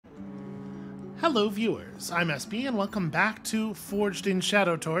Hello viewers, I'm SB and welcome back to Forged in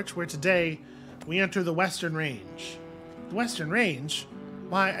Shadow Torch, where today we enter the Western Range. The Western Range?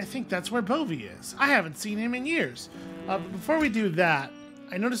 Why, I think that's where Bovie is. I haven't seen him in years. But before we do that,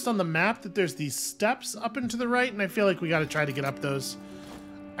 I noticed on the map that there's these steps up and to the right, and I feel like we gotta try to get up those.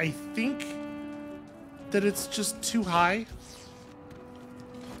 I think that it's just too high.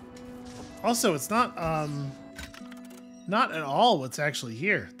 Also, it's not at all what's actually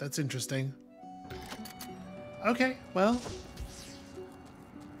here. That's interesting. Okay, well,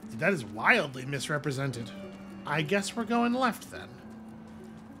 that is wildly misrepresented. I guess we're going left then.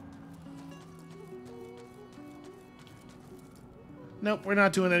 Nope, we're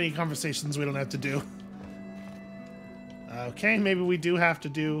not doing any conversations we don't have to do. Okay, maybe we do have to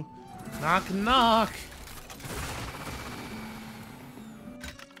do knock knock.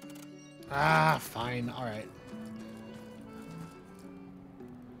 Ah, fine, alright.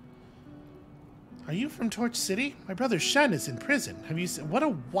 Are you from Torch City? My brother Shen is in prison. Have you seen? What a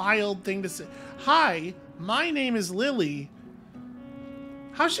wild thing to say. Hi, my name is Lily.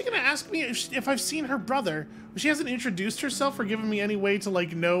 How's she gonna ask me if I've seen her brother? She hasn't introduced herself or given me any way to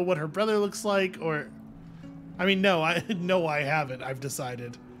like know what her brother looks like, or I mean, no, I haven't. I've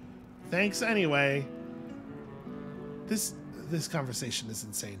decided. Thanks anyway. This conversation is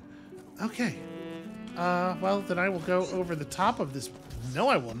insane. Okay. Well, then I will go over the top of this. No,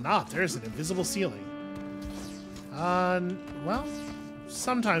 I will not. There's an invisible ceiling. Well,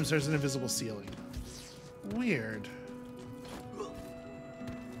 sometimes there's an invisible ceiling. Weird.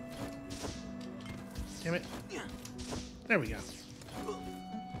 Damn it. There we go.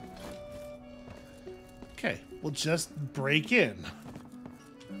 Okay, we'll just break in.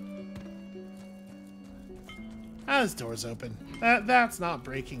 Ah, this door's open. That's not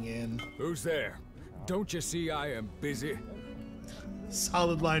breaking in. Who's there? Don't you see I am busy?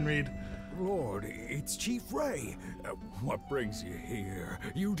 Solid line read. Lord, it's Chief Ray. What brings you here?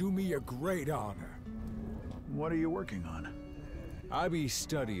 You do me a great honor. What are you working on? I be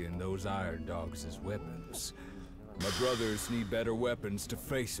studying those iron dogs as weapons. My brothers need better weapons to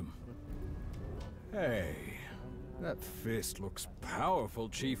face them. Hey, that fist looks powerful,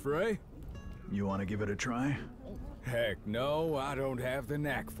 Chief Ray. You want to give it a try? Heck no, I don't have the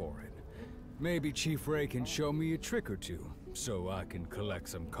knack for it. Maybe Chief Ray can show me a trick or two, so I can collect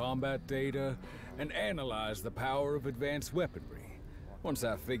some combat data and analyze the power of advanced weaponry. Once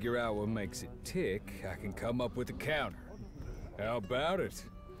I figure out what makes it tick, I can come up with a counter. How about it?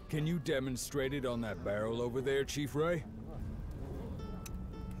 Can you demonstrate it on that barrel over there, Chief Ray?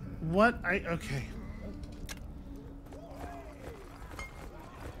 Okay.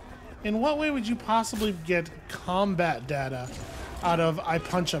 In what way would you possibly get combat data out of I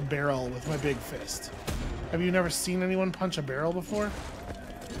punch a barrel with my big fist? Have you never seen anyone punch a barrel before?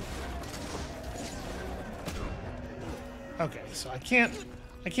 Okay, so I can't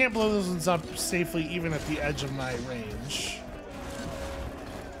blow those ones up safely even at the edge of my range.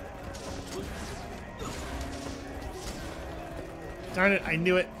 Darn it, I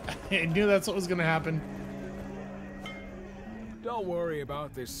knew it. I knew that's what was gonna happen. Don't worry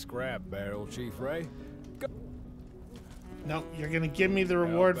about this scrap barrel, Chief Ray. Go. No, you're gonna give me the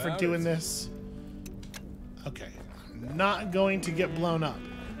reward for doing this. Okay, I'm not going to get blown up.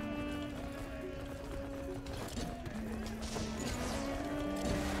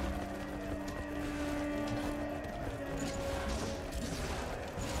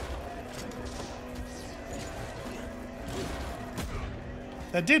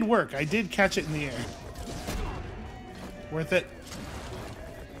 That did work. I did catch it in the air. Worth it.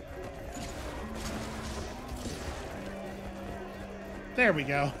 There we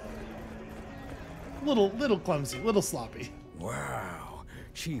go. Little clumsy, little sloppy. Wow,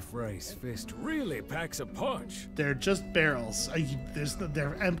 Chief Ray's fist really packs a punch. They're just barrels.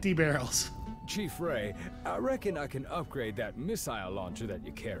 They're empty barrels. Chief Ray, I reckon I can upgrade that missile launcher that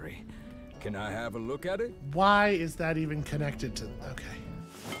you carry. Can I have a look at it? Why is that even connected to... Okay.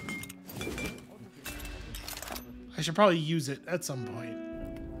 I should probably use it at some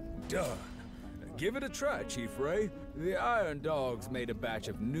point. Done. Give it a try, Chief Ray. The Iron Dogs made a batch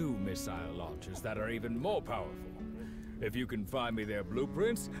of new missile launchers that are even more powerful. If you can find me their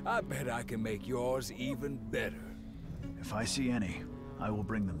blueprints, I bet I can make yours even better. If I see any, I will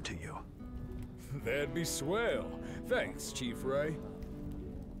bring them to you. That'd be swell. Thanks, Chief Ray.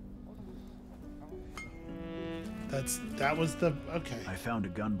 That was the... Okay. I found a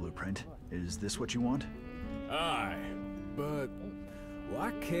gun blueprint. Is this what you want? Aye, but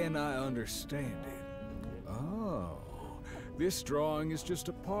why can't I understand it? Oh, this drawing is just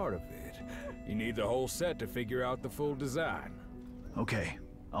a part of it. You need the whole set to figure out the full design. Okay,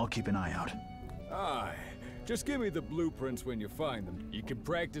 I'll keep an eye out. Aye. Just give me the blueprints when you find them. You can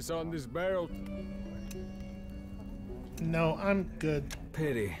practice on this barrel. No, I'm good.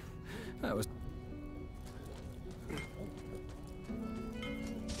 Pity. That was...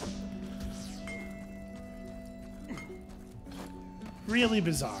 Really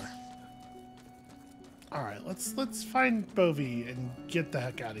bizarre. All right, let's find Bovie and get the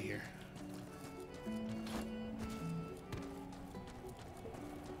heck out of here.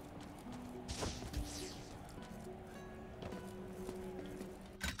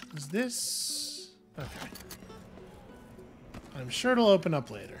 Is this okay? I'm sure it'll open up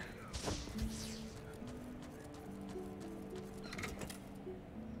later.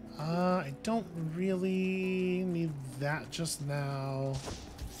 I don't really need that just now.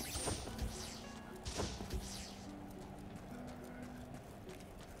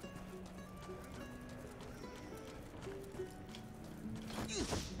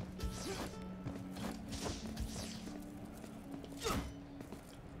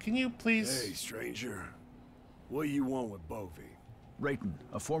 Can you please? Hey, stranger. What do you want with Bovie? Rayton,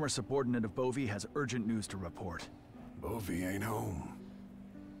 a former subordinate of Bovie, has urgent news to report. Bovie ain't home.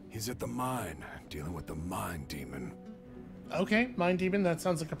 He's at the mine, dealing with the mine demon. Okay, Mind Demon, that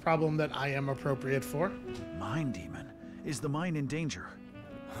sounds like a problem that I am appropriate for. Mine demon? Is the mine in danger?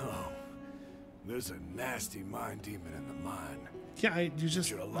 Oh, there's a nasty mine demon in the mine. Yeah, you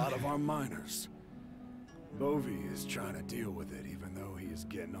just... Injured a lot of our miners. Bovie is trying to deal with it, even though he is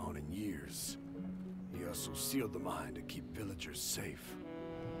getting on in years. He also sealed the mine to keep villagers safe.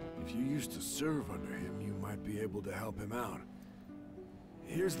 If you used to serve under him, you might be able to help him out.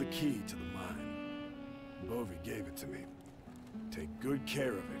 Here's the key to the mine. Bovie gave it to me. Take good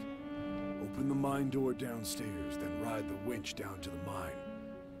care of it. Open the mine door downstairs, then ride the winch down to the mine.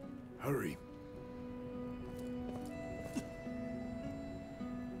 Hurry.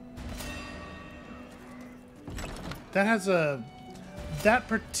 That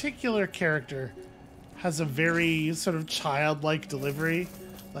particular character has a very sort of childlike delivery.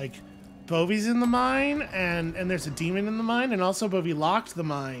 Like, Bovie's in the mine, and there's a demon in the mine, and also Bovie locked the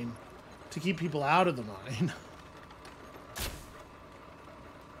mine to keep people out of the mine.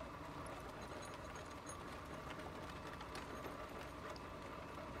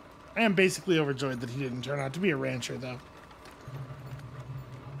 I am basically overjoyed that he didn't turn out to be a rancher, though.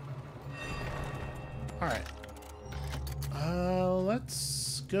 Alright.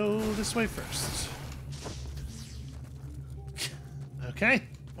 Let's go this way first. Okay,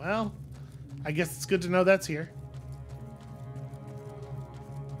 well, I guess it's good to know that's here.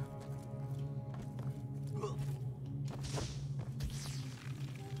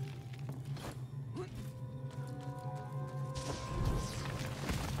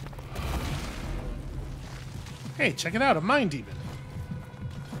 Hey, check it out, a mine demon.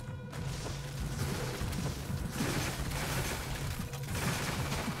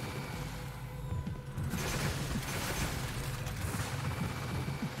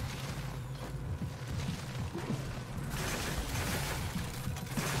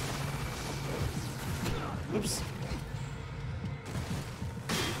 Oops.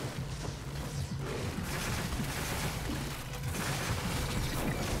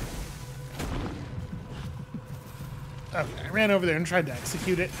 Okay, I ran over there and tried to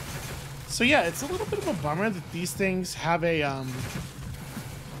execute it. So yeah, it's a little bit of a bummer that these things have a,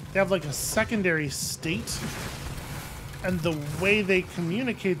 they have like a secondary state. And the way they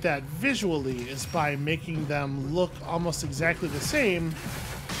communicate that visually is by making them look almost exactly the same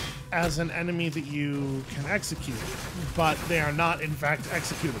as an enemy that you can execute, but they are not, in fact,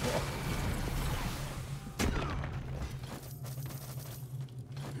 executable.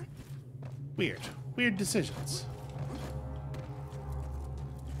 Weird. Weird decisions.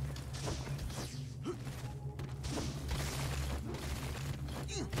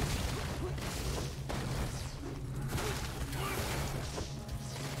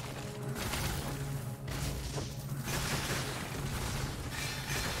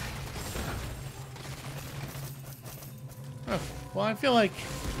 Okay, well, I feel like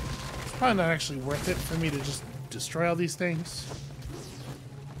it's probably not actually worth it for me to just destroy all these things.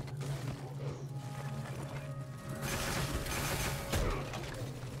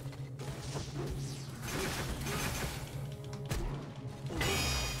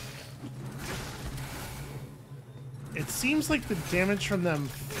 It seems like the damage from them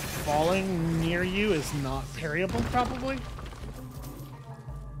falling near you is not parryable, probably.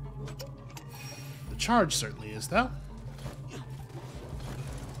 The charge certainly is, though.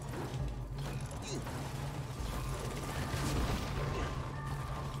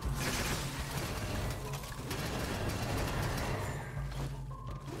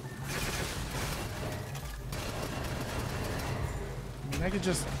 I could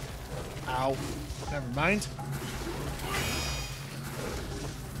just... Ow. Never mind.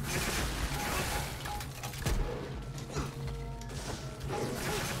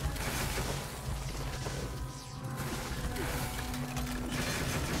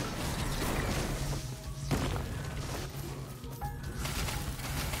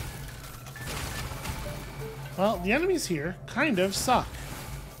 Well, the enemies here kind of suck.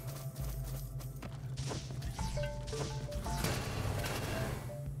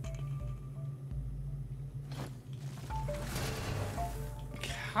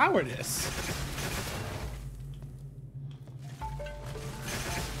 Cowardice.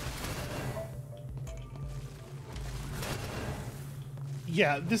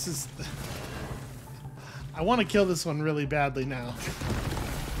 Yeah, this is... I want to kill this one really badly now.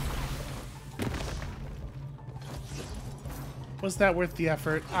 Was that worth the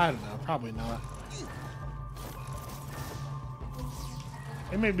effort? I don't know. Probably not.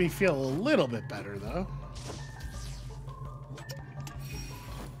 It made me feel a little bit better, though.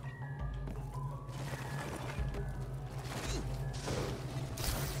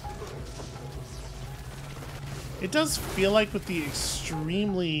 It does feel like with the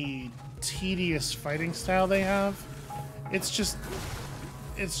extremely tedious fighting style they have, it's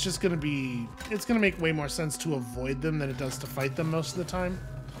gonna make way more sense to avoid them than it does to fight them most of the time.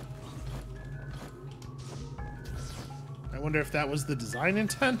 I wonder if that was the design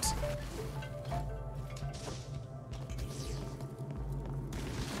intent.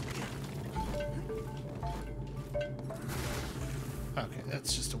 Okay,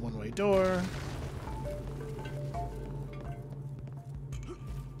 that's just a one-way door.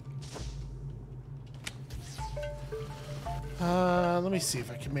 Let me see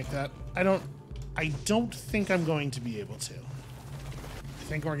if I can make that. I don't think I'm going to be able to. I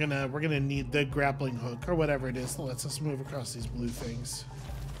think we're gonna need the grappling hook or whatever it is that lets us move across these blue things.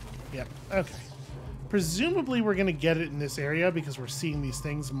 Yep. Okay. Presumably we're gonna get it in this area because we're seeing these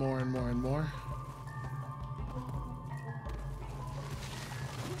things more and more and more.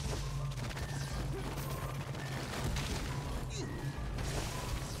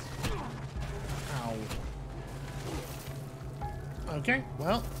 Okay,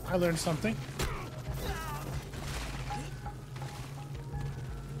 well, I learned something.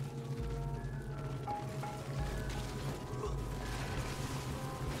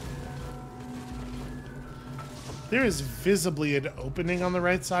 There is visibly an opening on the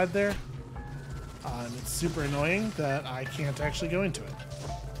right side there. And it's super annoying that I can't actually go into it.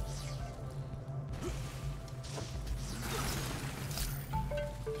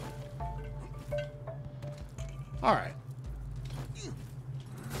 Alright.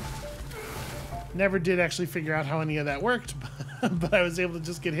 Never did actually figure out how any of that worked, but I was able to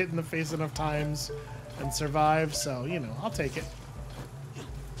just get hit in the face enough times and survive, so, you know, I'll take it.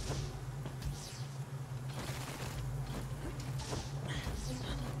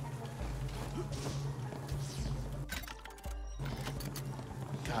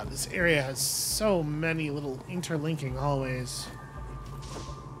 God, this area has so many little interlinking hallways.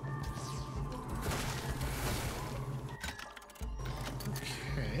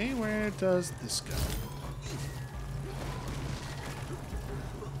 Okay, where does this go?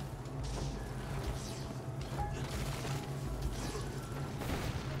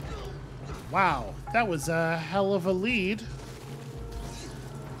 Wow, that was a hell of a lead.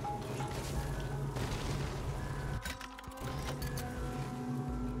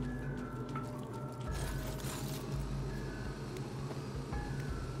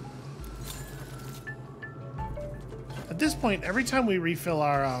 At this point, every time we refill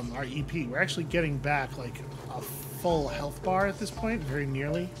our EP, we're actually getting back like a full health bar at this point, very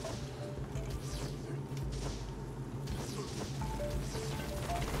nearly.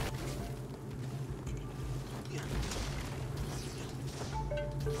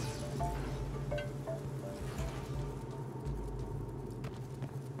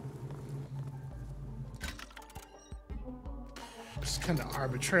 Just kind of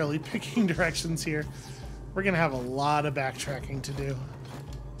arbitrarily picking directions here. We're gonna have a lot of backtracking to do.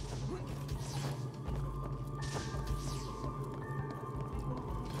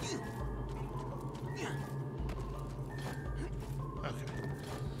 Okay.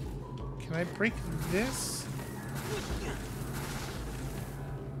 Can I break this?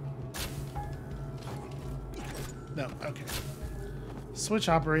 No, okay. Switch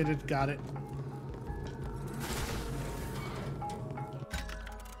operated, got it.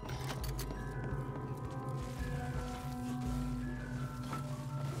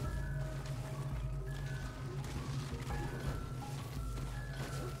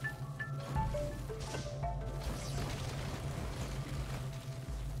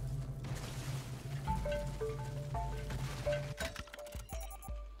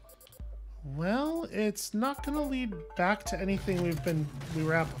 it's not gonna lead back to anything we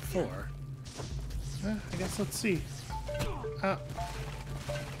were at before. I guess let's see. So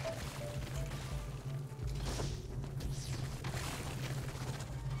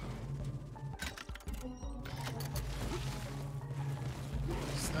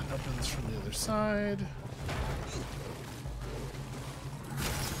that opens from the other side.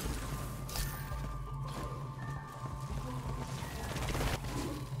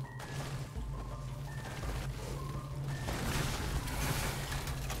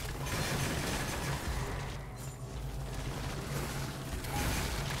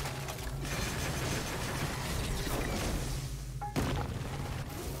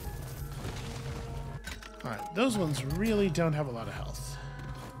 Alright, those ones really don't have a lot of health.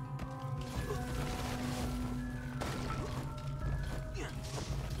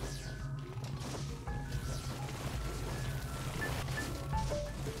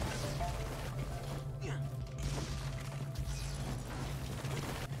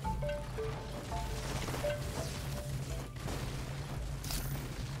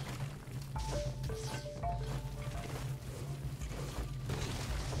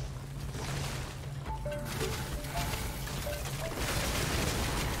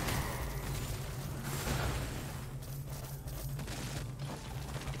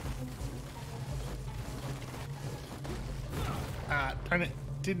 Darn it,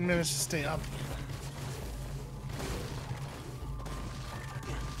 didn't manage to stay up.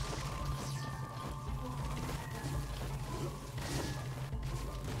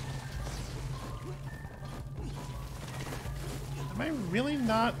 Am I really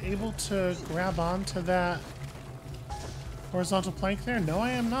not able to grab onto that horizontal plank there? No, I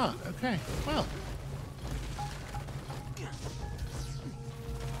am not. Okay, well.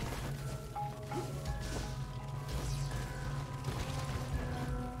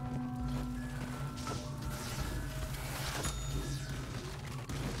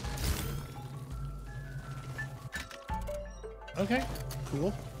 Okay,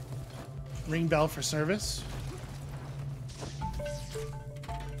 cool. Ring bell for service.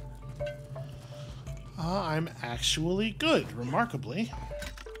 I'm actually good, remarkably.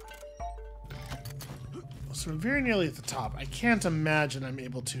 So we're very nearly at the top. I can't imagine I'm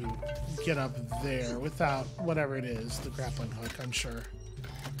able to get up there without whatever it is, the grappling hook, I'm sure.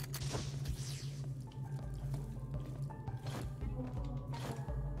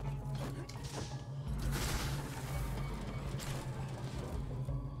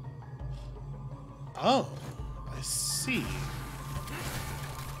 Oh, I see.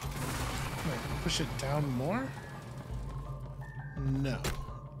 Wait, push it down more? No.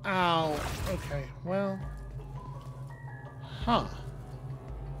 Ow. Okay, well. Huh.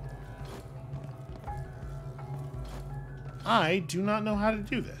 I do not know how to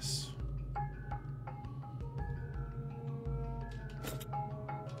do this.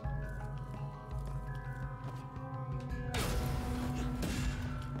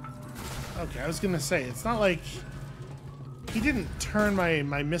 Okay, I was gonna say, it's not like he didn't turn my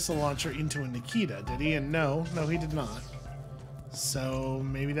missile launcher into a Nikita, did he? And no, he did not. So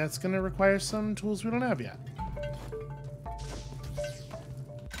maybe that's gonna require some tools we don't have yet.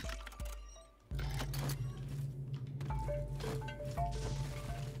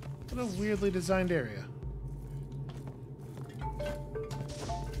 What a weirdly designed area.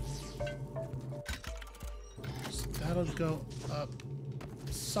 So that'll go up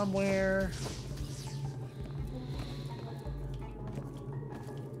somewhere.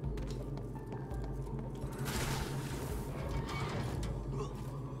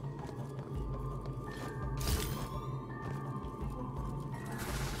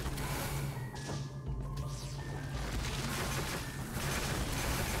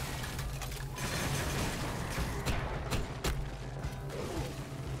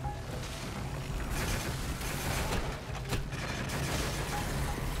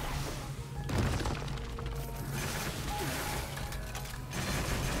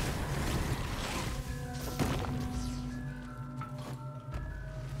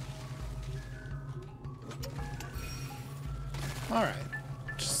 Alright,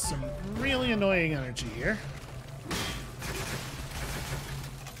 just some really annoying energy here.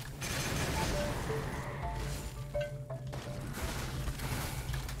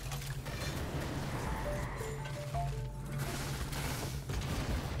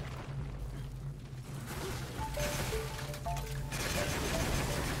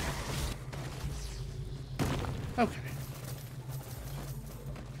 Okay.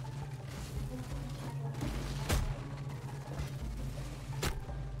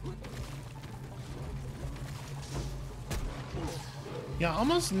 Yeah,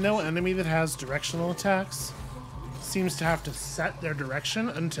 almost no enemy that has directional attacks seems to have to set their direction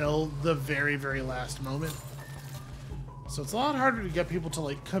until the very, very last moment. So it's a lot harder to get people to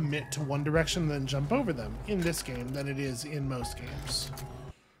like commit to one direction and then jump over them in this game than it is in most games.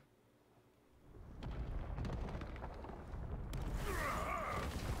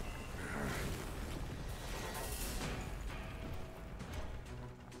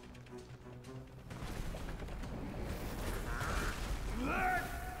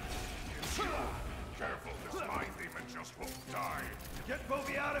 Careful, this mind demon just won't die. Get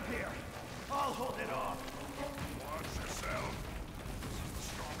Bovey out of here! I'll hold it off! Watch yourself. This is the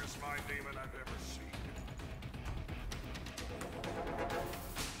strongest mind demon I've ever seen.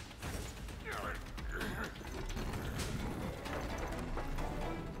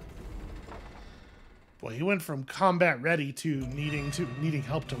 Boy, he went from combat ready to needing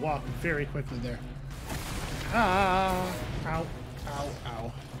help to walk very quickly there. Ah! Ow! Ow!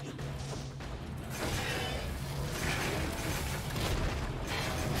 Ow!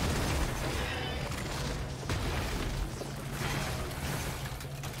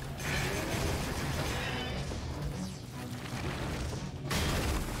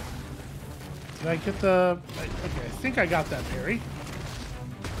 Did I get the... Okay, I think I got that parry.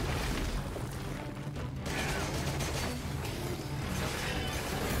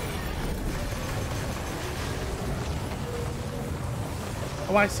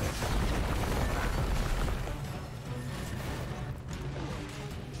 Oh, I see.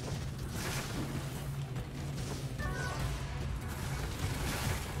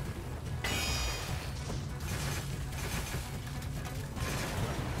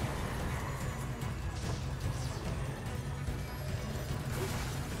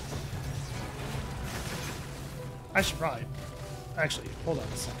 I should probably... Actually, hold on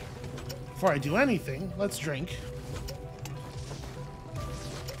a second. Before I do anything, let's drink.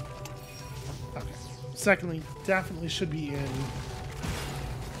 Okay. Secondly, definitely should be in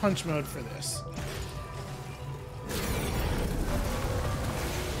punch mode for this.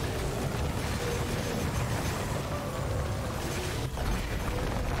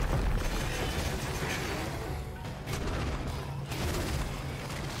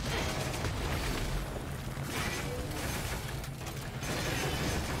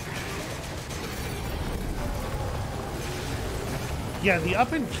 Yeah, the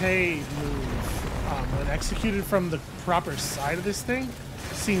up and K move, when executed from the proper side of this thing,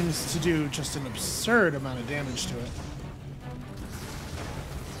 seems to do just an absurd amount of damage to it.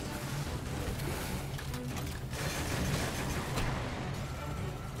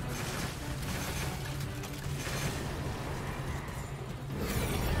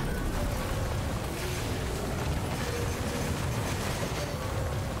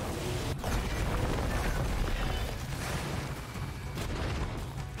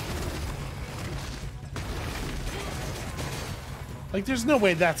 Like, there's no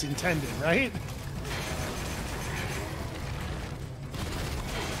way that's intended, right?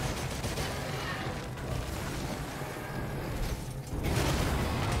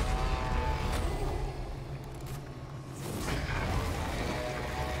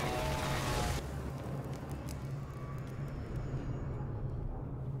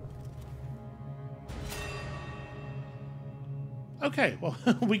 Okay, well,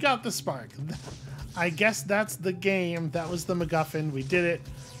 we got the spark. I guess that's the game. That was the MacGuffin. We did it.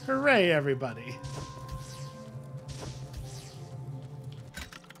 Hooray, everybody.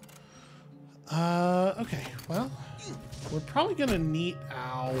 Okay, well, we're probably gonna need...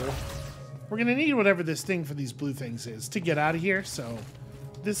 Ow. We're gonna need whatever this thing for these blue things is to get out of here, so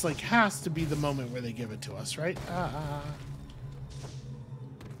this, like, has to be the moment where they give it to us, right?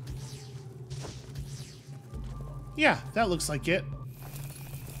 Yeah, that looks like it.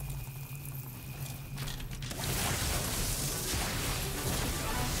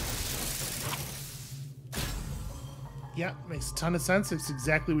 Yeah, makes a ton of sense. It's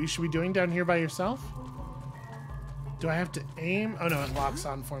exactly what you should be doing down here by yourself. Do I have to aim? Oh no, it locks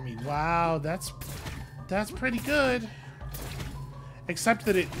on for me. Wow, that's pretty good. Except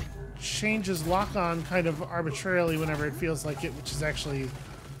that it changes lock-on kind of arbitrarily whenever it feels like it, which is actually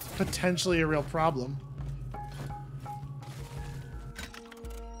potentially a real problem.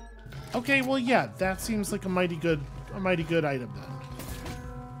 Okay, well, yeah, that seems like a mighty good item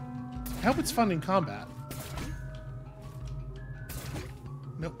then. I hope it's fun in combat.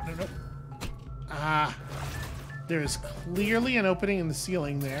 Nope, nope, nope. Ah, there is clearly an opening in the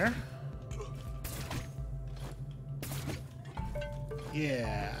ceiling there.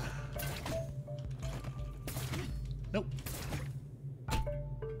 Yeah. Nope.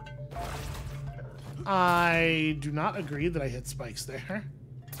 I do not agree that I hit spikes there.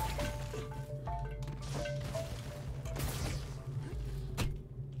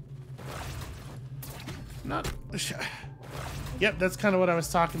 Not... Yep, that's kind of what I was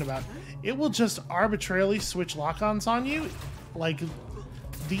talking about. It will just arbitrarily switch lock-ons on you, like,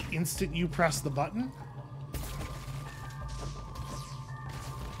 the instant you press the button.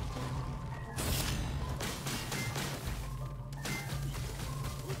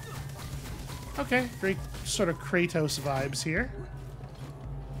 Okay, very sort of Kratos vibes here.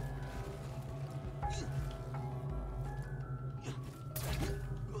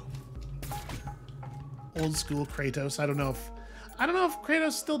 Old school Kratos. I don't know if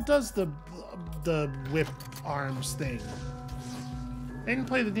Kratos still does the whip arms thing. I didn't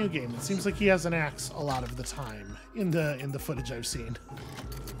play the new game. It seems like he has an axe a lot of the time in the footage I've seen.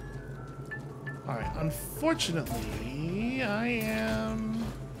 All right. Unfortunately, I am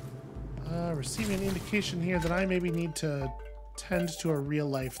receiving an indication here that I maybe need to tend to a real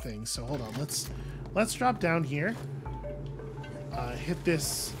life thing. So hold on. Let's drop down here. Hit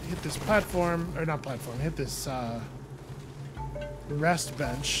this platform, or not platform. Hit this rest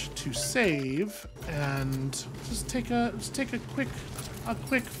bench to save, and just take a quick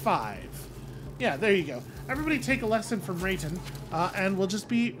 5. Yeah, there you go. Everybody take a lesson from Rayton, and we'll just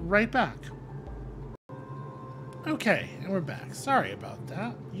be right back. Okay, and we're back. Sorry about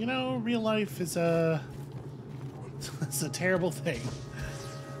that. You know, real life is it's a terrible thing.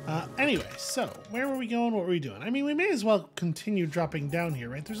 Anyway, so where were we going? What were we doing? I mean, we may as well continue dropping down here,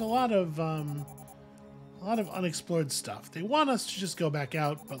 right? There's a lot of unexplored stuff. They want us to just go back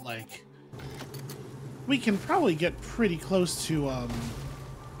out, but like, we can probably get pretty close to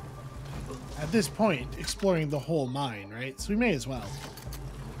at this point exploring the whole mine, right? So we may as well.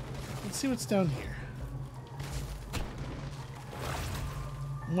 Let's see what's down here.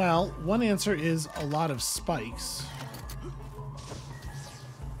 Well, one answer is a lot of spikes.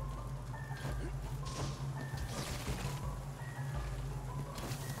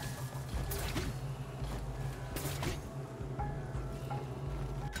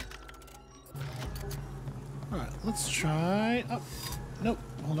 Alright, let's try up. Nope,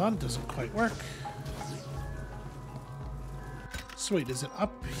 hold on, doesn't quite work. So wait, is it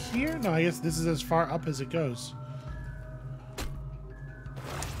up here? No, I guess this is as far up as it goes.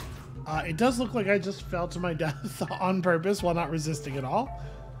 It does look like I just fell to my death on purpose while not resisting at all.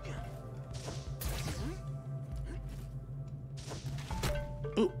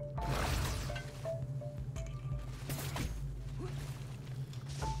 Ooh.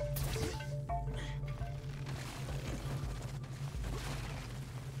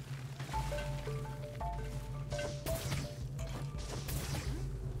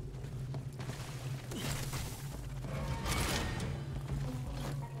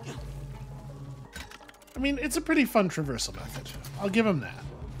 I mean, it's a pretty fun traversal method. I'll give him that.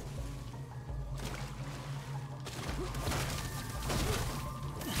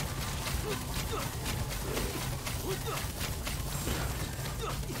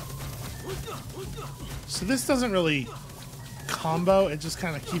 So this doesn't really combo, it just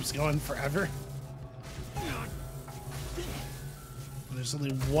kind of keeps going forever. There's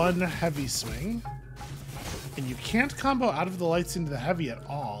only one heavy swing. And you can't combo out of the lights into the heavy at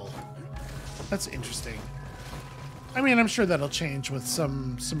all. That's interesting. I mean, I'm sure that'll change with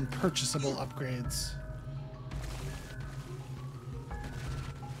some purchasable upgrades.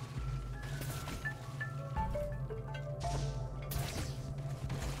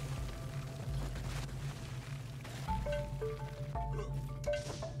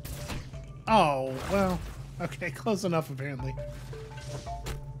 Oh, well, okay, close enough apparently.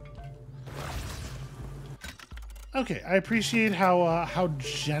 Okay, I appreciate how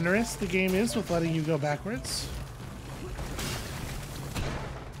generous the game is with letting you go backwards.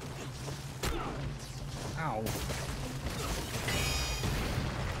 Ow.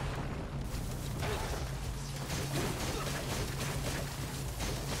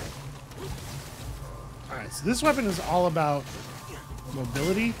 Alright, so this weapon is all about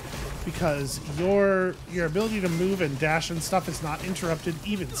mobility, because your ability to move and dash and stuff is not interrupted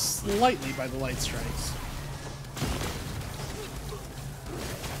even slightly by the light strikes.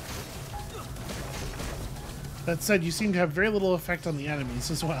 That said, you seem to have very little effect on the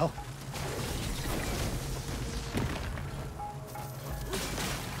enemies as well.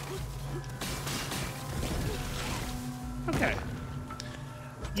 Okay.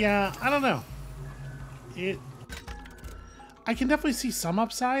 Yeah, I don't know. I can definitely see some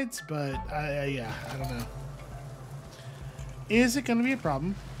upsides, but yeah, I don't know. Is it going to be a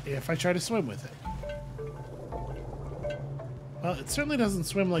problem if I try to swim with it? Well, it certainly doesn't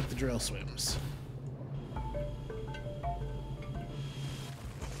swim like the drill swims.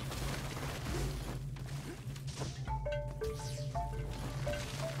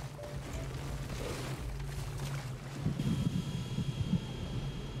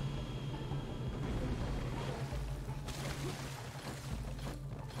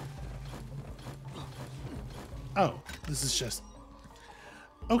 This is just...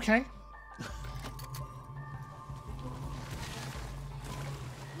 Okay.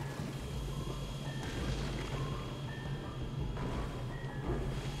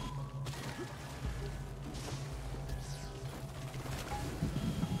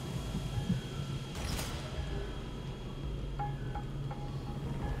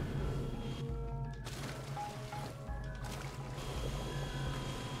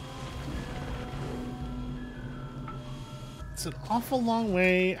 It's an awful long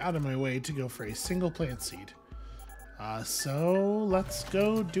way out of my way to go for a single plant seed. So let's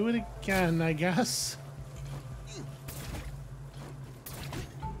go do it again, I guess.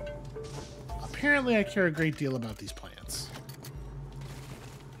 Apparently I care a great deal about these plants.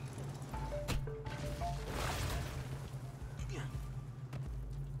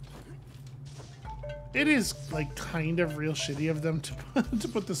 It is, like, kind of real shitty of them to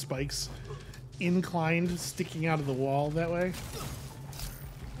put the spikes inclined, sticking out of the wall that way.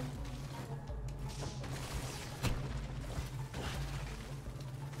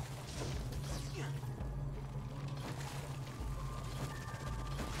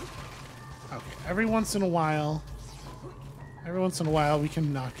 Okay, every once in a while we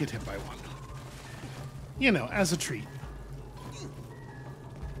can not get hit by one. You know, as a treat.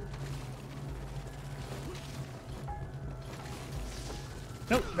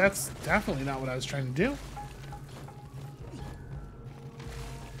 Nope, that's definitely not what I was trying to do.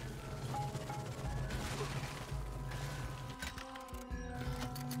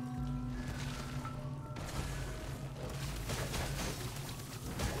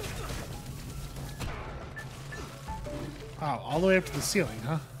 Oh, all the way up to the ceiling,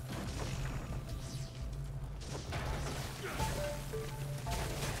 huh?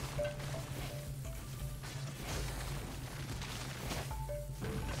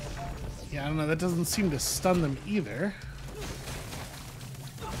 Yeah, I don't know, that doesn't seem to stun them either.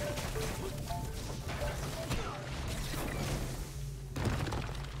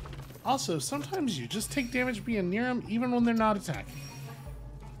 Also, sometimes you just take damage being near them even when they're not attacking.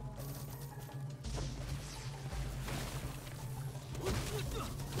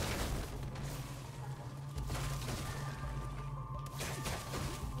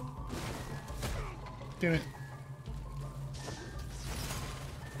 Damn it.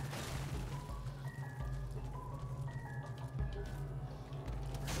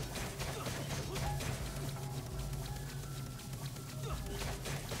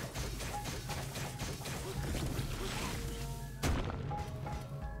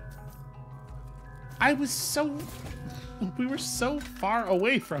 I was so... We were so far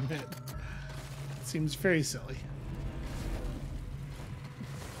away from it. It seems very silly.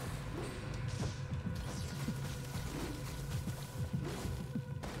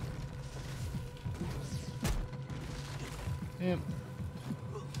 Yep.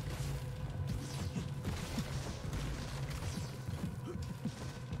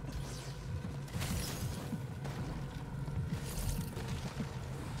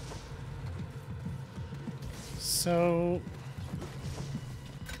 So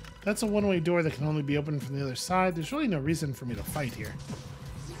that's a one-way door that can only be opened from the other side. There's really no reason for me to fight here.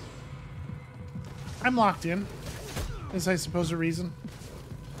 I'm locked in. Is, I suppose, a reason?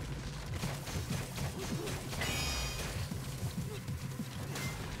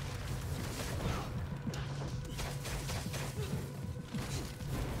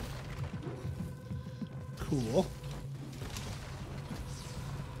 Cool.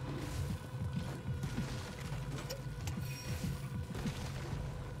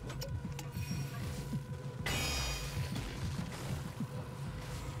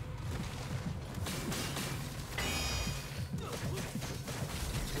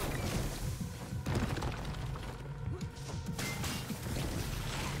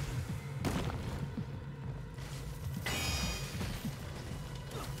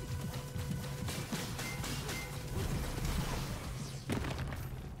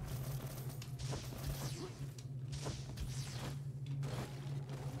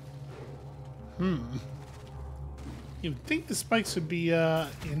 You would think the spikes would be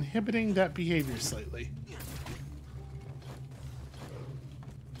inhibiting that behavior slightly.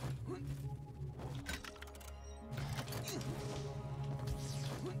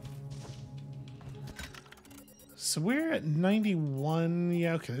 So we're at 91.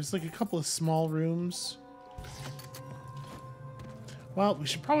 Yeah, okay, there's like a couple of small rooms. Well, we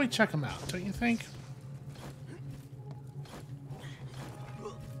should probably check them out, don't you think?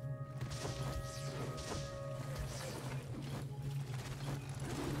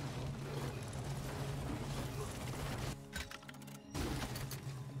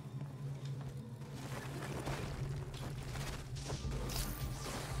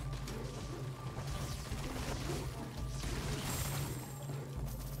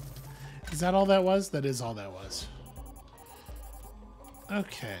 that all that was? That is all that was.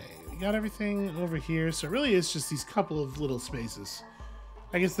 Okay, we got everything over here. So it really is just these couple of little spaces.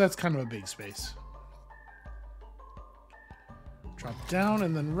 I guess that's kind of a big space. Drop down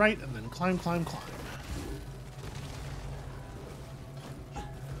and then right and then climb, climb, climb.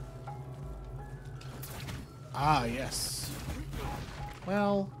 Ah, yes.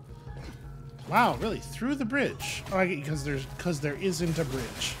 Well, wow, really? Through the bridge? Oh, because there isn't a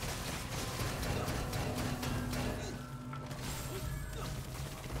bridge.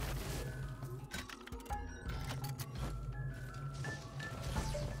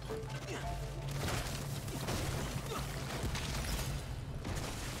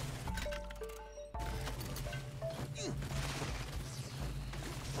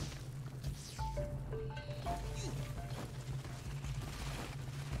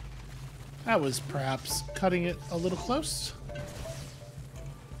 That was perhaps cutting it a little close.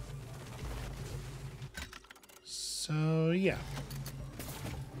 So, yeah.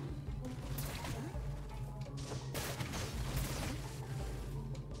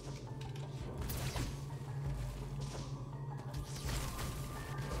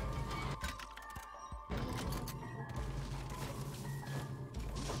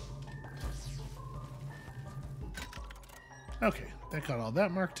 Okay, that got all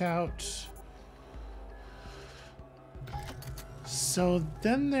that marked out. So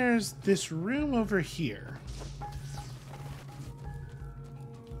then there's this room over here.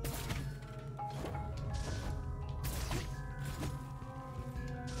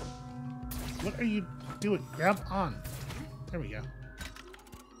 What are you doing? Grab on. There we go.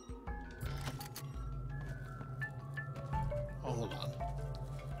 Oh, hold on.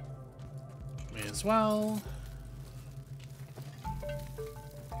 May as well.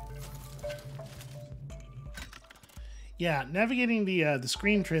 Yeah, navigating the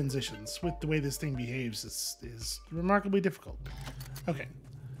screen transitions with the way this thing behaves is remarkably difficult. Okay,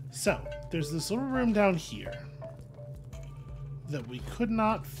 so there's this little room down here that we could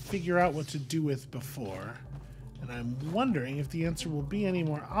not figure out what to do with before, and I'm wondering if the answer will be any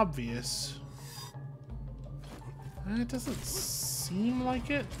more obvious. It doesn't seem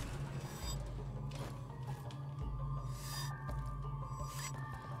like it.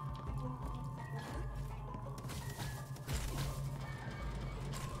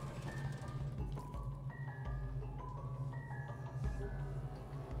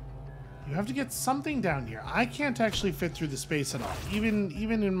 You have to get something down here. I can't actually fit through the space at all. Even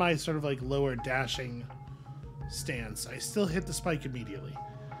in my sort of like lower dashing stance, I still hit the spike immediately.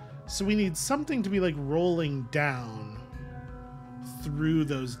 So we need something to be like rolling down through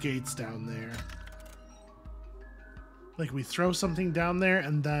those gates down there. Like we throw something down there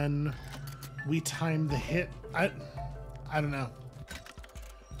and then we time the hit. I don't know.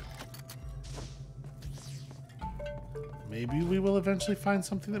 Maybe we will eventually find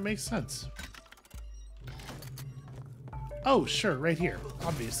something that makes sense. Oh, sure, right here,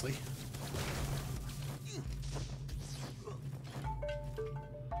 obviously.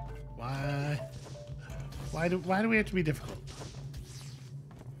 Why do we have to be difficult?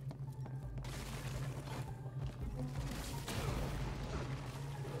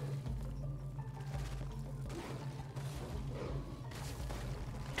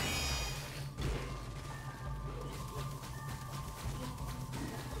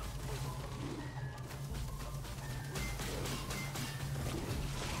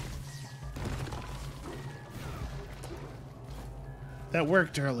 That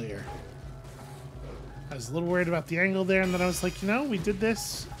worked earlier. I was a little worried about the angle there, and then I was like, you know, we did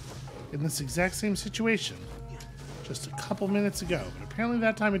this in this exact same situation just a couple minutes ago, but apparently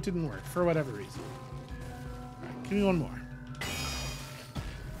that time it didn't work for whatever reason. All right, give me one more.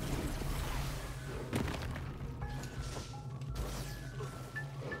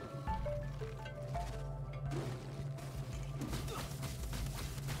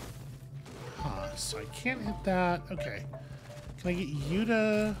 Huh, so I can't hit that. Okay. Can I get you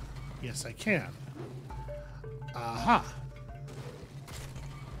to... Yes, I can. Aha.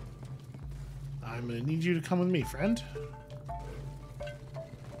 I'm gonna need you to come with me, friend.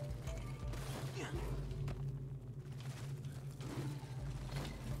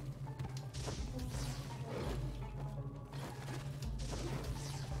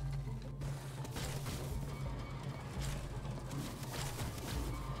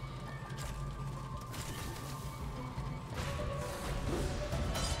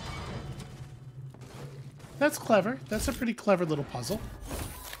 That's clever. That's a pretty clever little puzzle.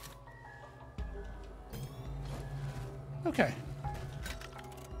 Okay.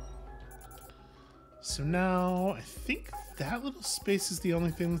 So now I think that little space is the only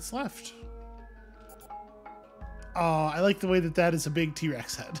thing that's left. Oh, I like the way that that is a big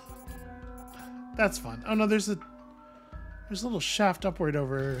T-Rex head. That's fun. Oh no, there's a little shaft upward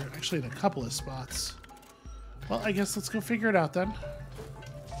over, actually in a couple of spots. Well, I guess let's go figure it out then.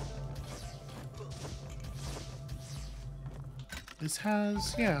 This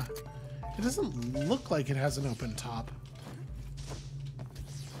has, yeah. It doesn't look like it has an open top.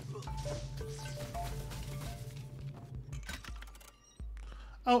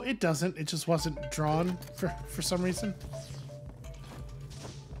 Oh, it doesn't. It just wasn't drawn for some reason.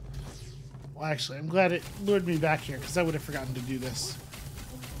 Well, actually, I'm glad it lured me back here because I would have forgotten to do this.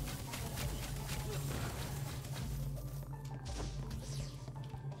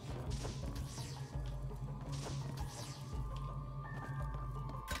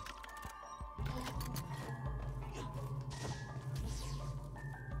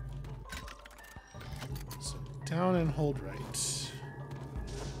 So down and hold right.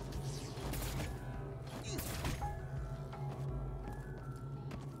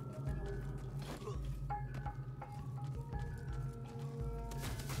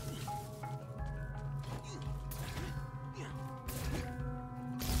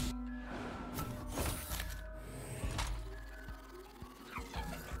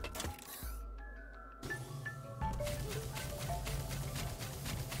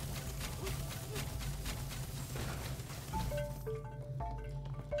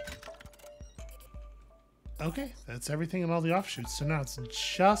 Okay, that's everything and all the offshoots. So now it's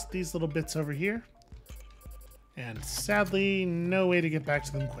just these little bits over here. And sadly, no way to get back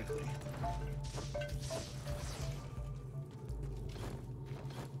to them quickly.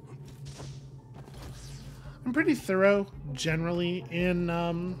 I'm pretty thorough, generally, in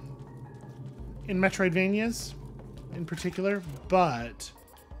Metroidvanias, in particular, but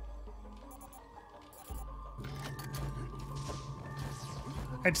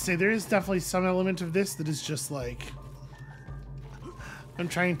I'd say there is definitely some element of this that is just like I'm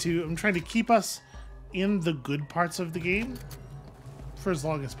trying to keep us in the good parts of the game for as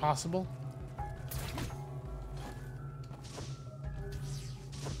long as possible.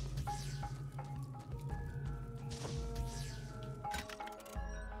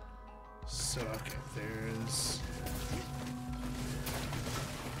 So okay, there's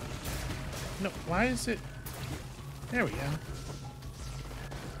no. Why is it? There we go.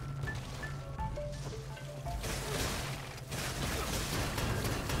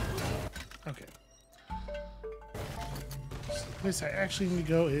 Okay. So the place I actually need to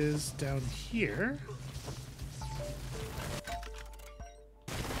go is down here.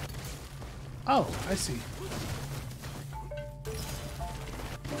 Oh, I see.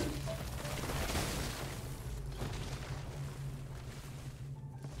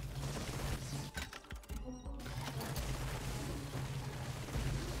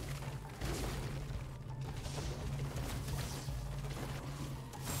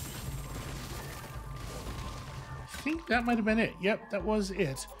 I think that might have been it. Yep, that was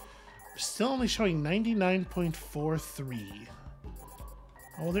it. Still only showing 99.43.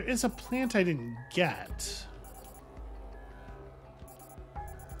 Oh, there is a plant I didn't get.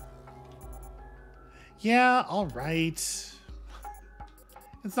 Yeah, all right.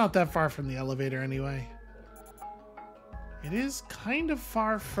 It's not that far from the elevator anyway. It is kind of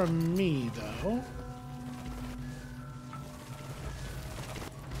far from me, though.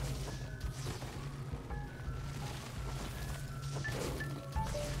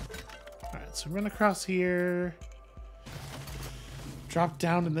 So run across here, drop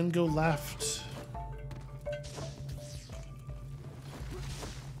down, and then go left.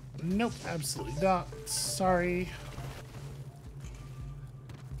 Nope, absolutely not. Sorry.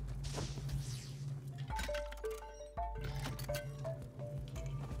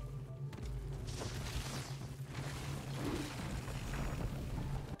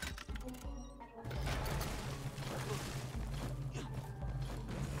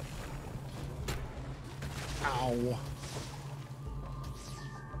 Ow.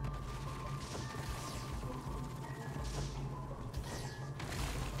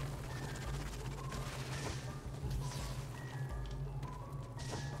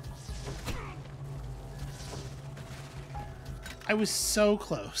 I was so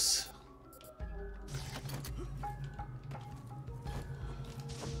close.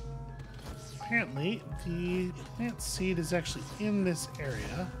 Apparently, the plant seed is actually in this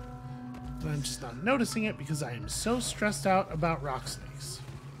area. But I'm just not noticing it because I am so stressed out about rock snakes.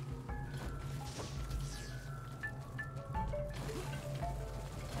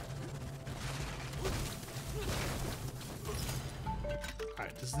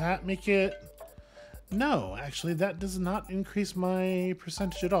 Alright, does that make it... No, actually, that does not increase my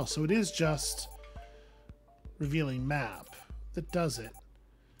percentage at all. So it is just revealing map that does it.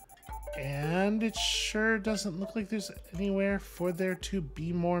 And it sure doesn't look like there's anywhere for there to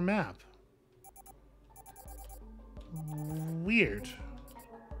be more map. Weird.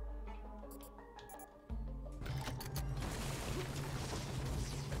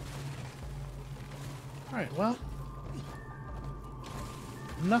 Alright, well.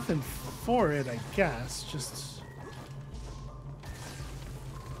 Nothing for it, I guess. Just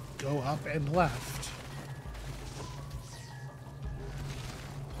go up and left.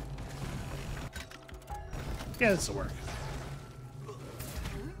 Yeah, this'll work.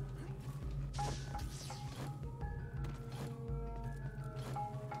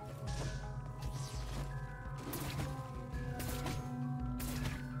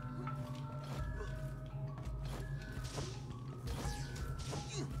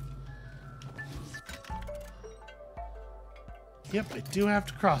 Yep, I do have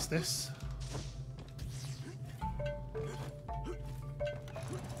to cross this.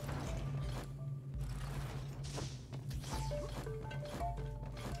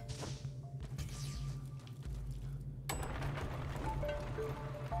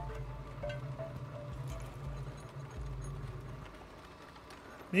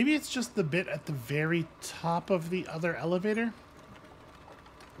 Maybe it's just the bit at the very top of the other elevator.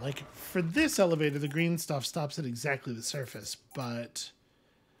 Like, for this elevator, the green stuff stops at exactly the surface, but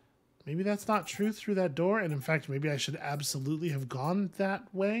maybe that's not true through that door, and in fact, maybe I should absolutely have gone that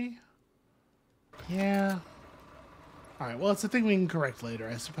way? Yeah. Alright, well, it's a thing we can correct later,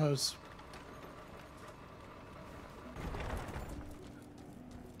 I suppose.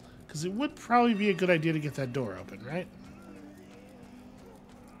 Because it would probably be a good idea to get that door open, right?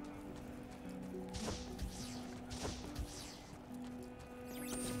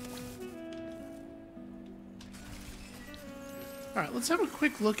 Alright, let's have a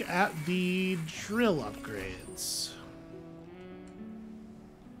quick look at the drill upgrades.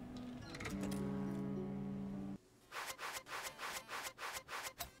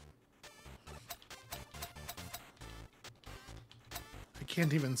 I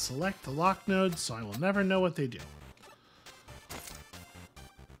can't even select the lock nodes, so I will never know what they do.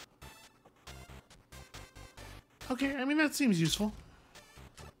 Okay, I mean, that seems useful.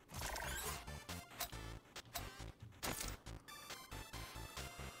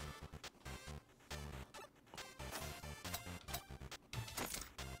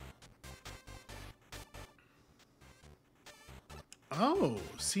 Oh,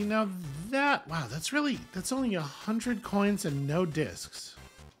 see now that, wow, that's only 100 coins and no discs.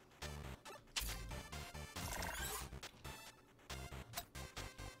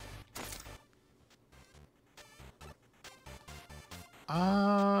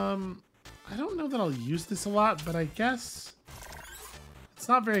 I don't know that I'll use this a lot, but I guess it's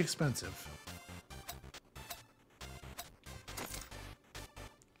not very expensive.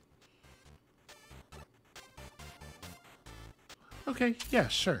 Okay, yeah,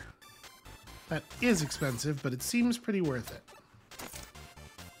 sure. That is expensive, but it seems pretty worth it.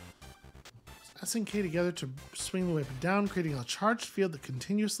 S and K together to swing the weapon down, creating a charged field that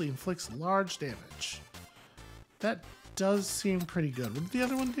continuously inflicts large damage. That does seem pretty good. What did the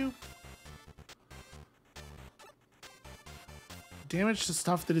other one do? Damage to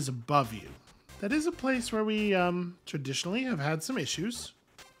stuff that is above you. That is a place where we traditionally have had some issues.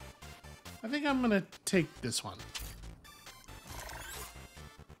 I think I'm gonna take this one.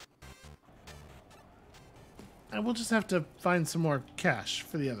 And we'll just have to find some more cash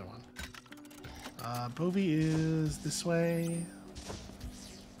for the other one. Bovie is this way.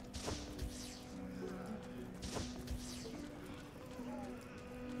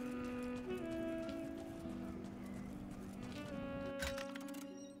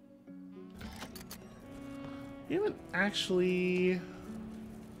 We haven't actually...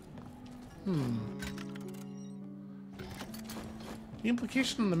 The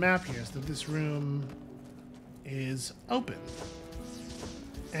implication on the map here is that this room is open.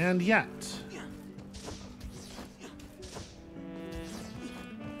 And yet...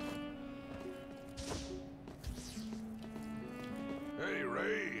 Hey,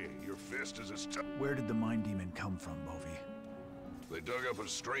 Ray, your fist is as tough. Where did the mine demon come from, Bovie? They dug up a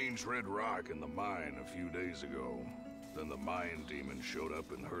strange red rock in the mine a few days ago. Then the mine demon showed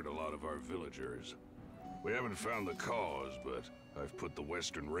up and hurt a lot of our villagers. We haven't found the cause, but I've put the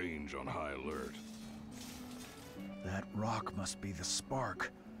Western Range on high alert. That rock must be the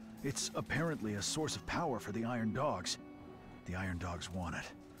spark. It's apparently a source of power for the Iron Dogs. The Iron Dogs want it,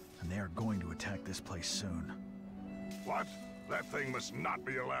 and they are going to attack this place soon. What? That thing must not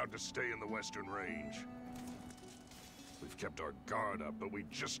be allowed to stay in the Western Range. We've kept our guard up, but we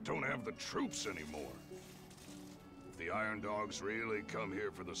just don't have the troops anymore. the Iron Dogs really come here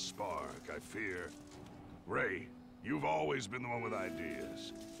for the spark, I fear... Ray, you've always been the one with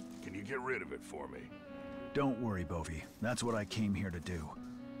ideas. Can you get rid of it for me? Don't worry, Bovie. That's what I came here to do.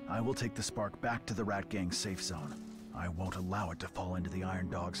 I will take the spark back to the Rat Gang's safe zone. I won't allow it to fall into the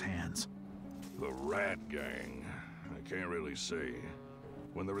Iron Dog's hands. The Rat Gang? I can't really say.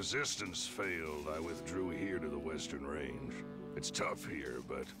 When the Resistance failed, I withdrew here to the Western Range. It's tough here,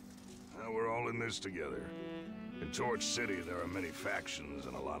 but we're all in this together. In Torch City, there are many factions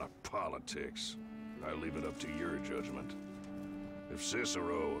and a lot of politics. I leave it up to your judgment. If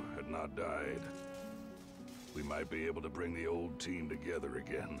Cicero had not died, we might be able to bring the old team together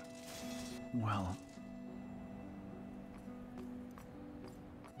again. Well...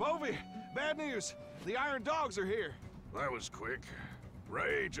 Bovie! Bad news! The Iron Dogs are here! That was quick.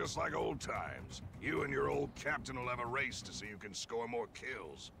 Ray, just like old times. You and your old captain will have a race to see who can score more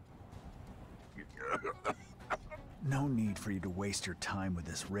kills. No need for you to waste your time with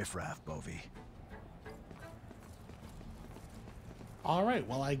this riffraff, Bovie. Alright,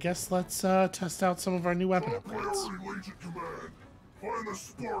 well I guess let's test out some of our new weapon upgrades. Priority, Legion Command. Find the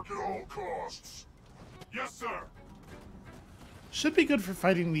spark at all costs. Yes, sir. Should be good for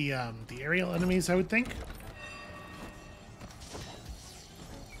fighting the aerial enemies, I would think.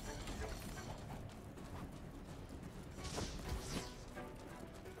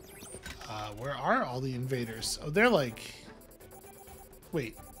 Where are all the invaders? Oh, they're like...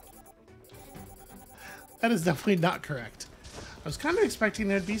 Wait. That is definitely not correct. I was kind of expecting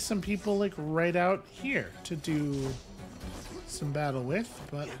there'd be some people like right out here to do some battle with,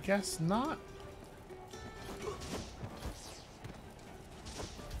 but I guess not.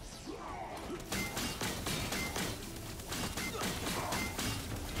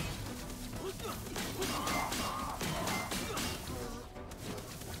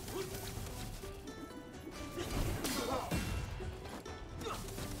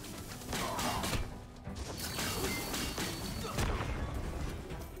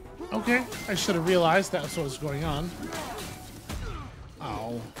 Okay, I should have realized that's what was going on.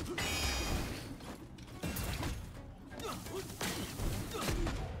 Oh.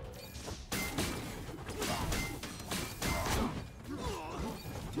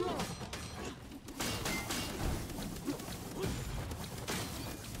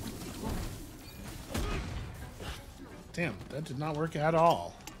 Damn, that did not work at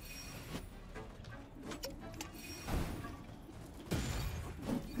all.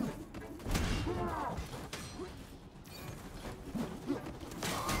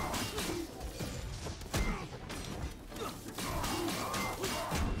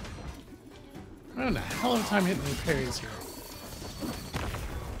 I'm having a hell of a time hitting the parries here.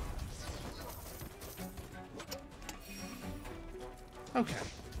 Okay.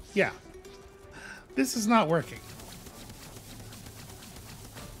 Yeah. This is not working.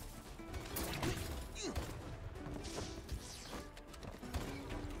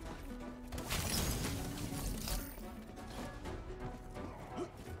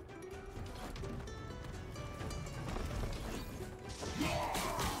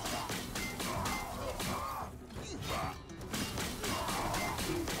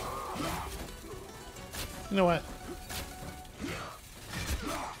 You know what?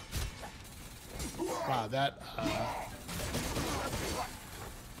 Wow, that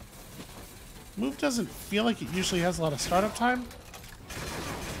move doesn't feel like it usually has a lot of startup time.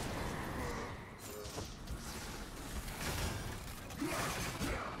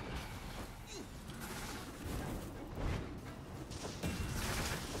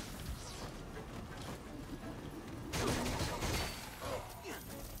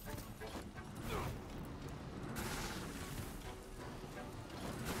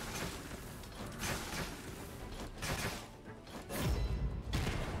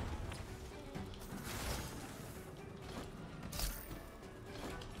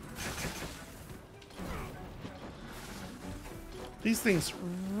 These things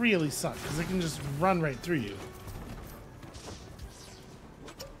really suck because they can just run right through you.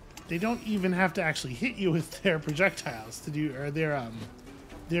 They don't even have to actually hit you with their projectiles to do, or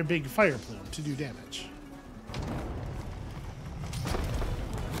their big fire plume to do damage.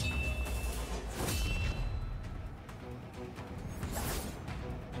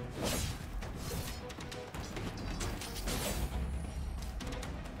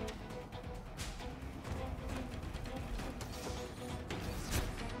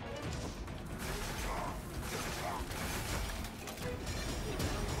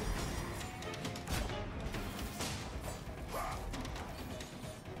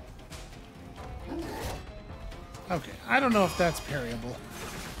 Okay, I don't know if that's parryable.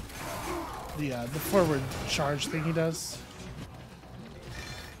 the forward charge thing he does.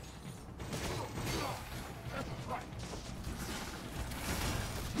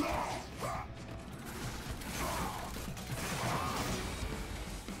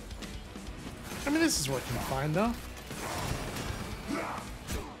 I mean, this is working fine, though.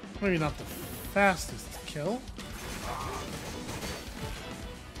 Maybe not the fastest kill.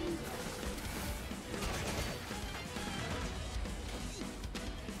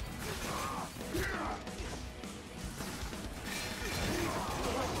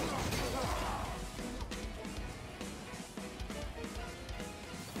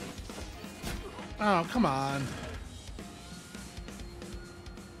 Oh, come on.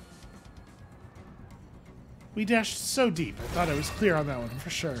 We dashed so deep. I thought I was clear on that one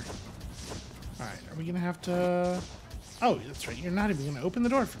for sure. Alright, are we gonna have to... Oh, that's right. You're not even gonna open the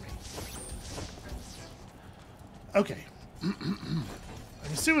door for me. Okay. I'm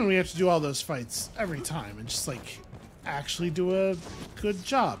assuming we have to do all those fights every time and just, like, actually do a good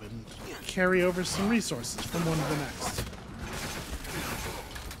job and carry over some resources from one to the next.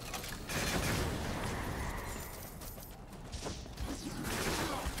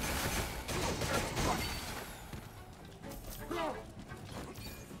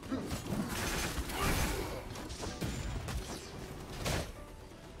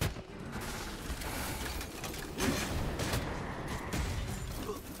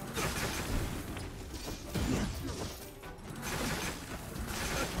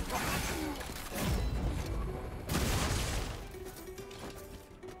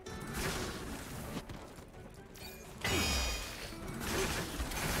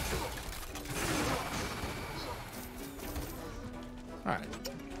 Alright.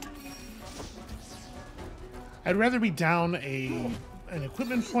 I'd rather be down an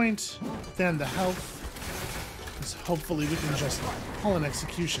equipment point than the health. Because hopefully we can just pull an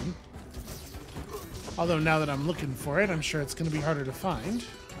execution. Although now that I'm looking for it, I'm sure it's going to be harder to find.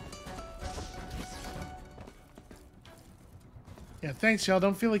 Yeah, thanks, y'all.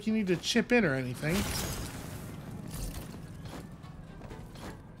 Don't feel like you need to chip in or anything.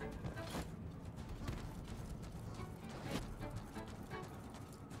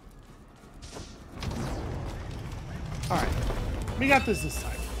 Alright, we got this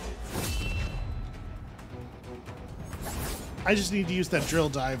time. I just need to use that drill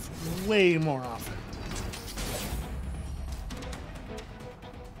dive way more often.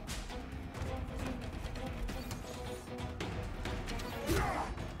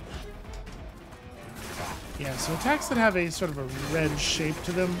 Yeah, so attacks that have a sort of a red shape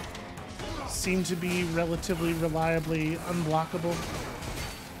to them seem to be relatively reliably unblockable.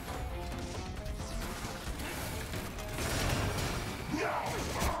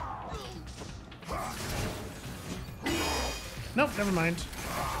 Nope, never mind.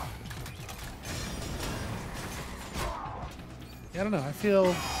 Yeah, I don't know. I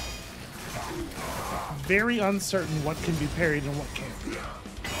feel very uncertain what can be parried and what can't.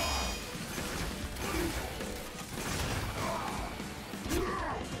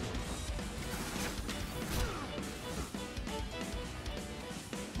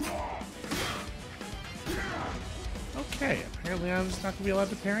 Okay, apparently I'm just not going to be allowed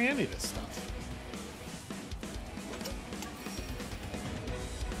to parry any of this stuff.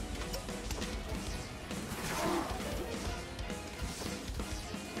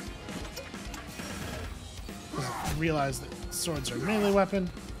 Realize that swords are a melee weapon.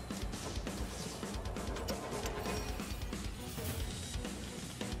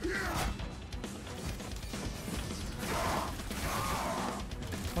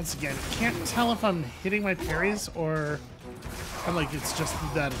 Once again, can't tell if I'm hitting my parries or I'm like it's just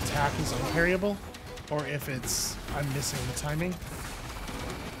that attack is unparryable, or if it's I'm missing the timing.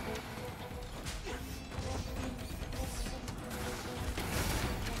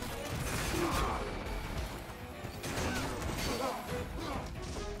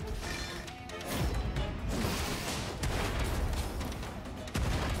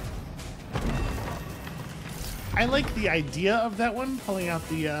 I like the idea of that one, pulling out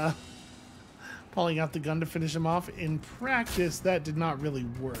the gun to finish him off. In practice, that did not really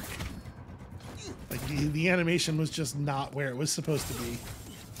work. Like the animation was just not where it was supposed to be.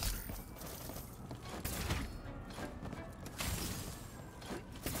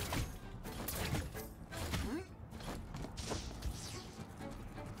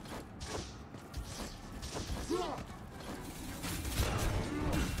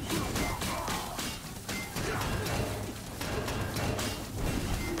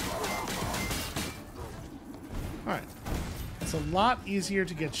 Alright. It's a lot easier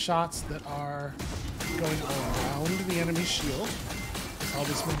to get shots that are going around the enemy shield. All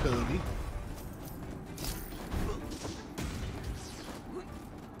this mobility.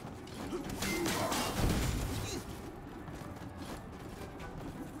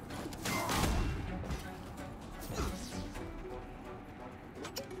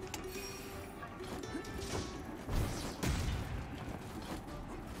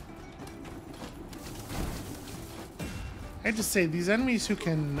 I just say these enemies who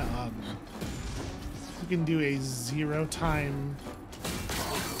can do a 0-time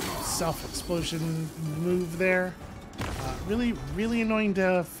self-explosion move there, really, really annoying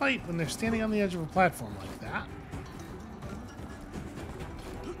to fight when they're standing on the edge of a platform like that.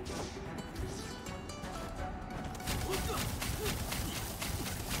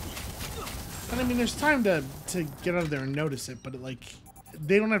 And I mean, there's time to get out of there and notice it, but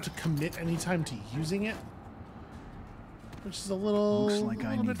they don't have to commit any time to using it, which is a little. Looks like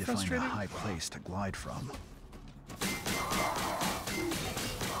I need to find a frustrating. high place to glide from.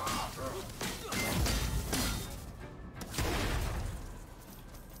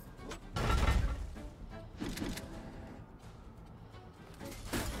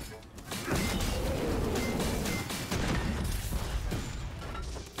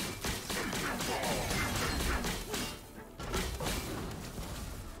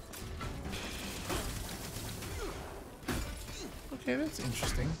 Okay, that's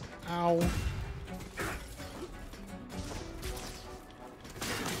interesting. Ow.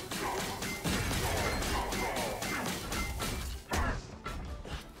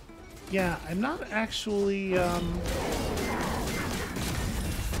 Yeah, I'm not actually, it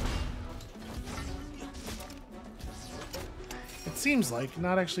seems like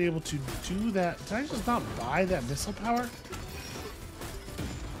not actually able to do that. Did I just not buy that missile power?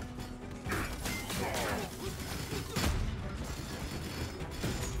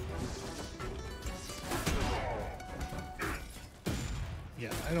 Yeah,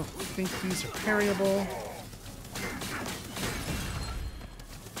 I don't think these are parryable.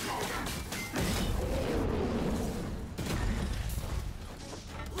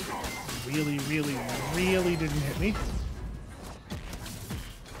 Really, really, really didn't hit me.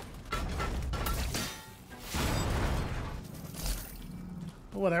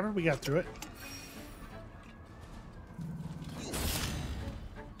 But whatever, we got through it.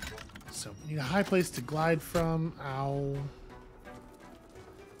 So, we need a high place to glide from. Ow.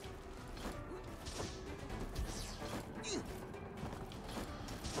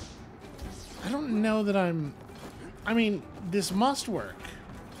 I don't know that I mean, this must work.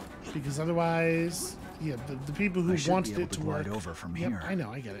 Because otherwise, yeah, the people who wanted it to work. Over from Yep, here. I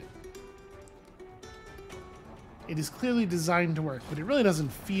know, I get it. It is clearly designed to work, but it really doesn't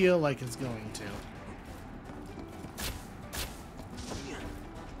feel like it's going to.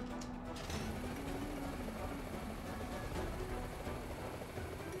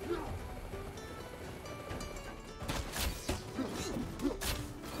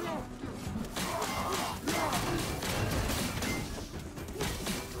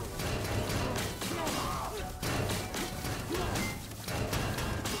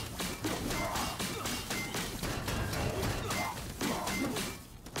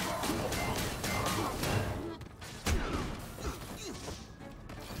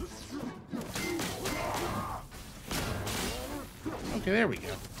 Okay, there we go.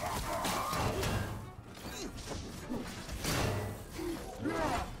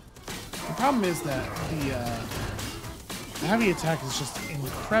 The problem is that the heavy attack is just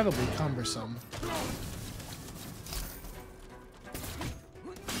incredibly cumbersome.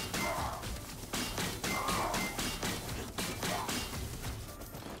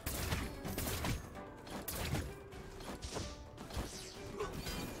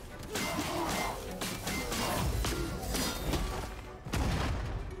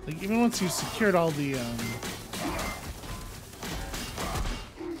 Like, even once you've secured all the,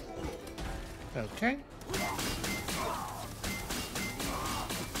 okay.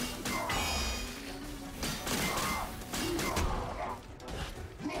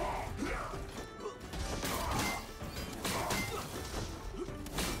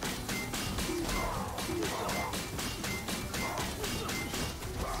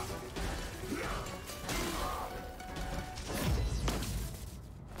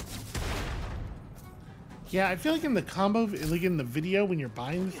 Yeah, I feel like in the combo, like in the video when you're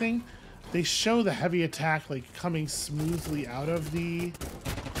buying the thing, they show the heavy attack like coming smoothly out of the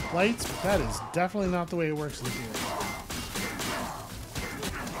lights, but that is definitely not the way it works in theory.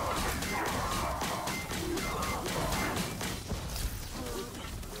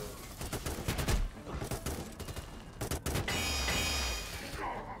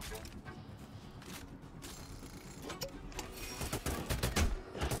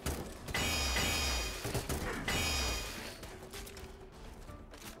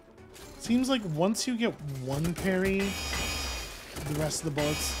 Seems like once you get one parry, the rest of the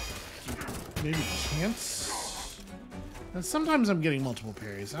bullets maybe can't. And sometimes I'm getting multiple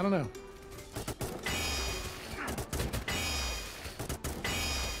parries. I don't know.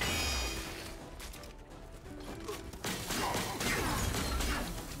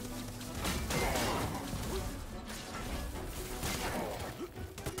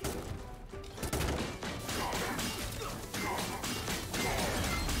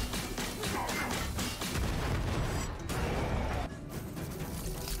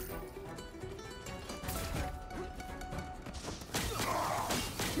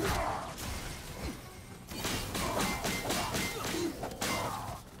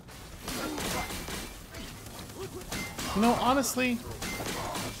 You know, honestly,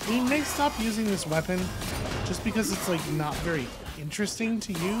 we may stop using this weapon just because it's, like, not very interesting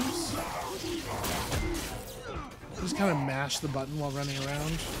to use. Just kind of mash the button while running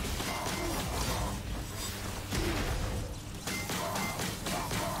around.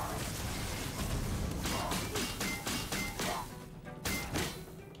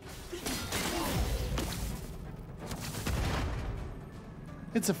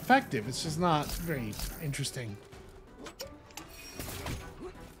 It's effective, it's just not very interesting.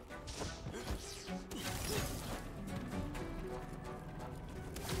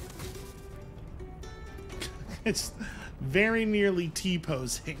 It's very nearly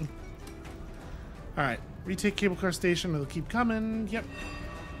T-posing. Alright, retake cable car station, it'll keep coming. Yep.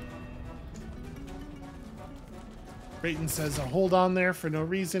 Brayton says, hold on there for no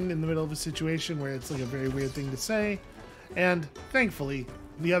reason in the middle of a situation where it's like a very weird thing to say. And thankfully,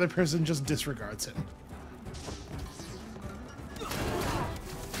 the other person just disregards him.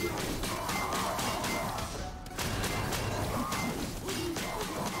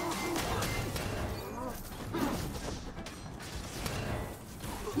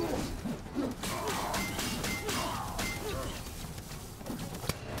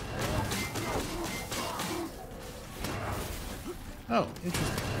 Oh,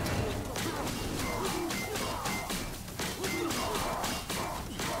 interesting.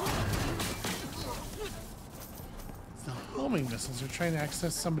 The homing missiles are trying to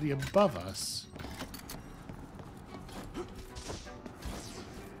access somebody above us.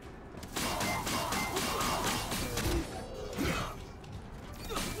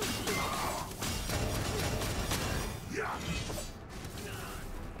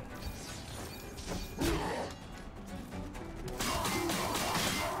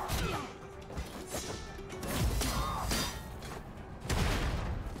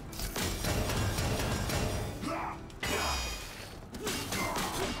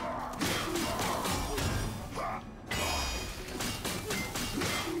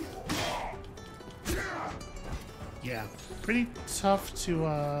 Yeah, pretty tough to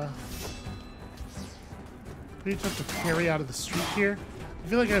parry out of the street here. I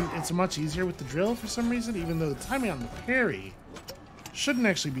feel like it's much easier with the drill for some reason, even though the timing on the parry shouldn't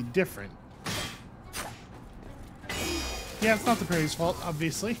actually be different. Yeah, it's not the parry's fault,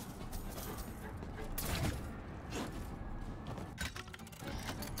 obviously.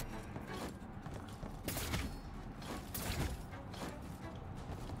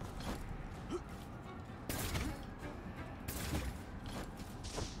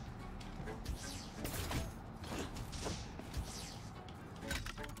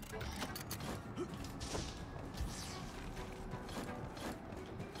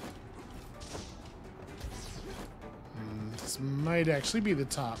 This might actually be the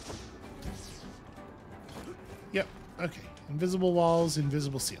top. Yep, okay. Invisible walls,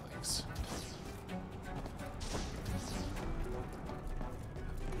 invisible ceilings.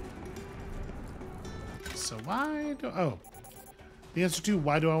 So why do... Oh. The answer to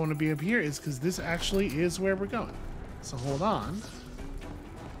why do I want to be up here is because this actually is where we're going. So hold on.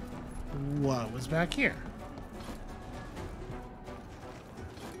 What was back here?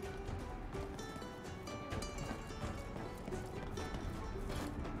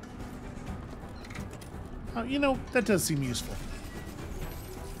 Oh, you know, that does seem useful.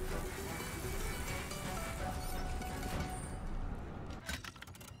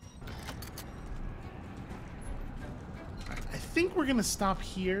 I think we're gonna stop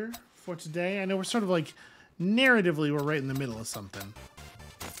here for today. I know we're sort of like, narratively, we're right in the middle of something.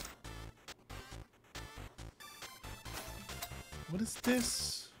 What is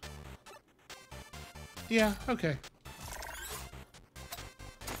this? Yeah, okay.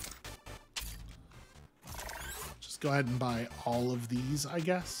 Go ahead and buy all of these, I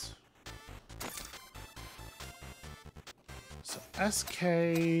guess. So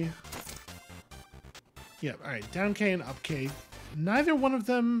SK. Yep, alright, down K and up K. Neither one of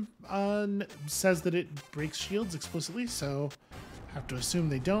them says that it breaks shields explicitly, so I have to assume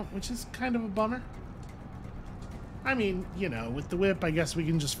they don't, which is kind of a bummer. I mean, you know, with the whip, I guess we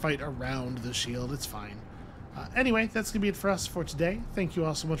can just fight around the shield, it's fine. Anyway, that's going to be it for us for today. Thank you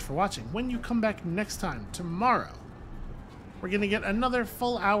all so much for watching. When you come back next time, tomorrow, we're going to get another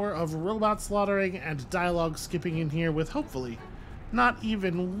full hour of robot slaughtering and dialogue skipping in here with, hopefully, not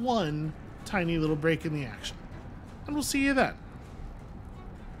even one tiny little break in the action. And we'll see you then.